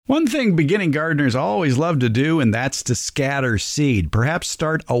One thing beginning gardeners always love to do, and that's to scatter seed, perhaps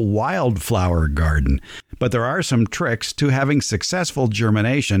start a wildflower garden. But there are some tricks to having successful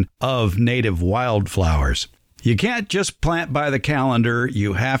germination of native wildflowers. You can't just plant by the calendar,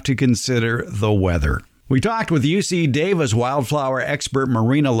 you have to consider the weather. We talked with UC Davis wildflower expert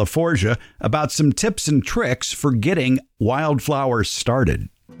Marina LaForgia about some tips and tricks for getting wildflowers started.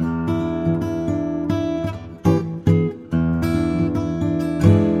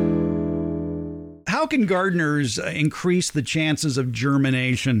 How can gardeners increase the chances of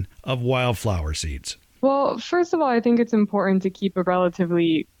germination of wildflower seeds? Well, first of all, I think it's important to keep a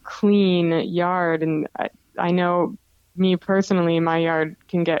relatively clean yard. And I know me personally, my yard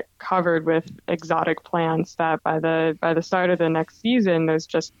can get covered with exotic plants that by the start of the next season, there's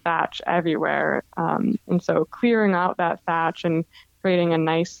just thatch everywhere. And so clearing out that thatch and creating a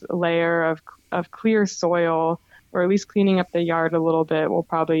nice layer of clear soil, or at least cleaning up the yard a little bit, will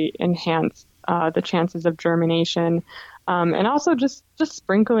probably enhance the chances of germination. And also just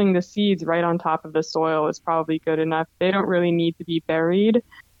sprinkling the seeds right on top of the soil is probably good enough. They don't really need to be buried.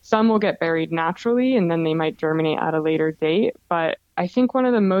 Some will get buried naturally and then they might germinate at a later date. But I think one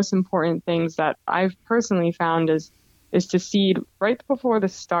of the most important things that I've personally found is to seed right before the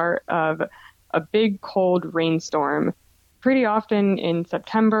start of a big cold rainstorm. Pretty often in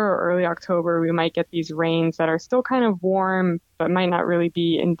September or early October, we might get these rains that are still kind of warm, but might not really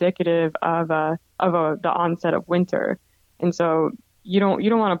be indicative of the onset of winter. And so you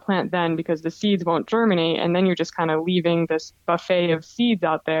don't want to plant then because the seeds won't germinate, and then you're just kind of leaving this buffet of seeds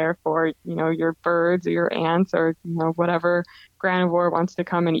out there for your birds or your ants or whatever granivore wants to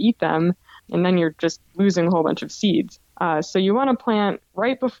come and eat them, and then you're just losing a whole bunch of seeds. So you want to plant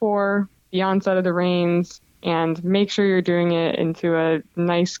right before the onset of the rains, and make sure you're doing it into a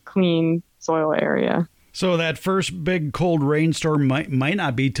nice, clean soil area. So that first big cold rainstorm might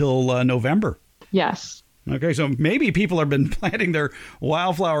not be till November. Yes. Okay, so maybe people have been planting their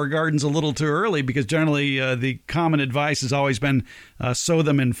wildflower gardens a little too early, because generally the common advice has always been sow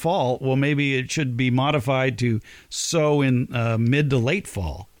them in fall. Well, maybe it should be modified to sow in mid to late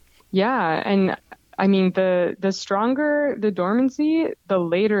fall. Yeah, and I mean, the stronger the dormancy, the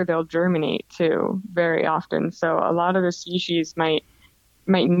later they'll germinate too, very often. So a lot of the species might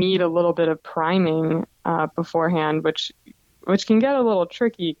need a little bit of priming beforehand, which can get a little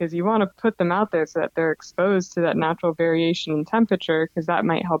tricky because you want to put them out there so that they're exposed to that natural variation in temperature, because that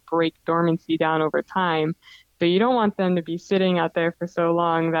might help break dormancy down over time. But you don't want them to be sitting out there for so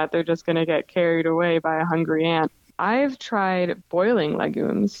long that they're just going to get carried away by a hungry ant. I've tried boiling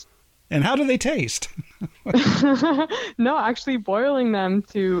legumes. And how do they taste? No, actually boiling them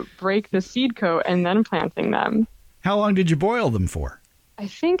to break the seed coat and then planting them. How long did you boil them for? I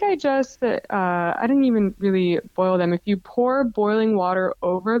think I didn't even really boil them. If you pour boiling water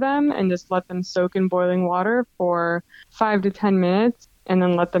over them and just let them soak in boiling water for 5 to 10 minutes and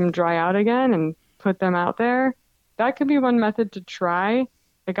then let them dry out again and put them out there, that could be one method to try.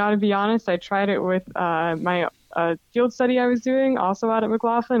 I got to be honest, I tried it with my field study I was doing also out at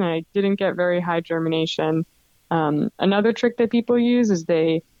McLaughlin, and I didn't get very high germination. Another trick that people use is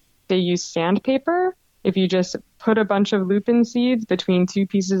they use sandpaper. If you just put a bunch of lupin seeds between two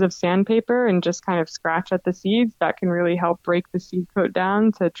pieces of sandpaper and just kind of scratch at the seeds, that can really help break the seed coat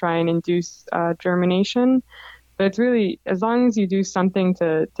down to try and induce germination. But it's really, as long as you do something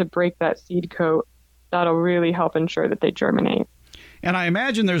to break that seed coat, that'll really help ensure that they germinate. And I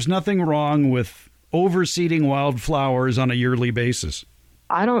imagine there's nothing wrong with overseeding wildflowers on a yearly basis.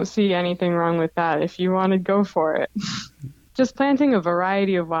 I don't see anything wrong with that if you want to go for it. Just planting a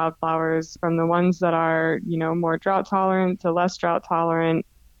variety of wildflowers, from the ones that are, more drought tolerant to less drought tolerant,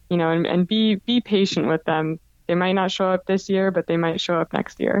 and be patient with them. They might not show up this year, but they might show up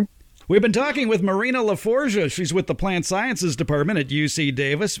next year. We've been talking with Marina LaForgia. She's with the Plant Sciences Department at UC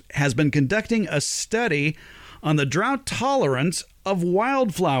Davis, has been conducting a study on the drought tolerance of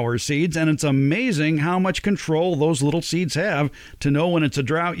wildflower seeds, and it's amazing how much control those little seeds have to know when it's a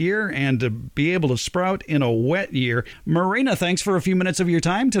drought year and to be able to sprout in a wet year. Marina, thanks for a few minutes of your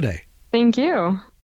time today. Thank you.